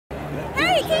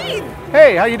Keith.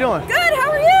 Hey, how you doing? Good,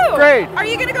 how are you? Great. Are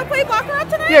you going to go play baccarat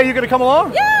tonight? Yeah, you gonna come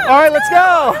along? Yeah. All right, let's go.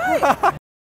 All right.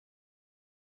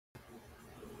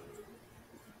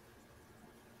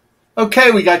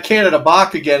 Okay, we got Canada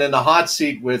Bach again in the hot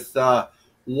seat with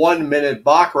 1 minute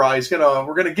baccarat.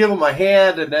 We're gonna give him a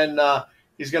hand, and then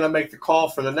he's gonna make the call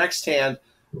for the next hand.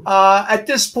 At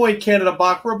this point, Canada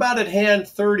Bach, we're about at hand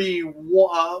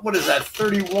 31. What is that?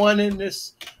 31 in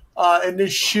this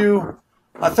shoe.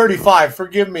 35.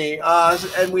 Forgive me.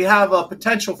 And we have a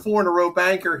potential 4-in-a-row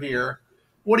banker here.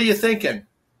 What are you thinking?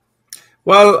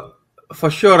 Well, for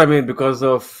sure. I mean, because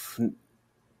of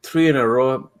 3 in a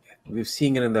row, we've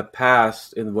seen it in the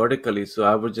past in vertically. So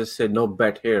I would just say no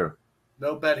bet here.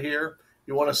 No bet here.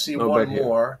 You want to see No one bet here.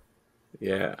 more.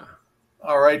 Yeah.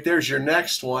 All right, there's your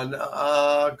next one.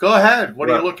 Go ahead. What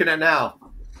are you Right. looking at now?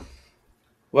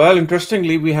 Well,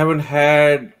 interestingly, we have a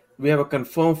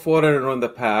confirmed 4 in a row in the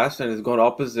past, and it's gone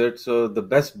opposite. So the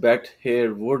best bet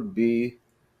here would be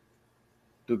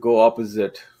to go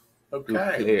opposite to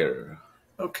Okay. player.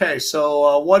 Okay,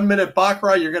 so 1 minute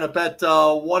baccarat, you're going to bet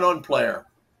one on player.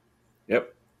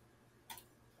 Yep.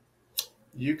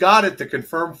 You got it. The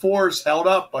confirmed 4's held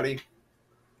up, buddy.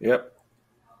 Yep.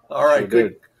 All right, Sure good.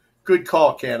 did. Good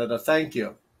call, Canada. Thank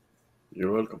you.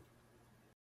 You're welcome.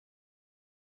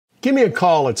 Give me a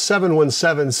call at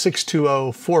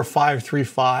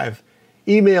 717-620-4535.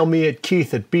 Email me at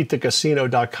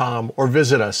keith@beatthecasino.com or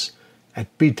visit us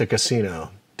at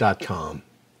beatthecasino.com.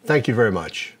 Thank you very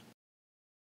much.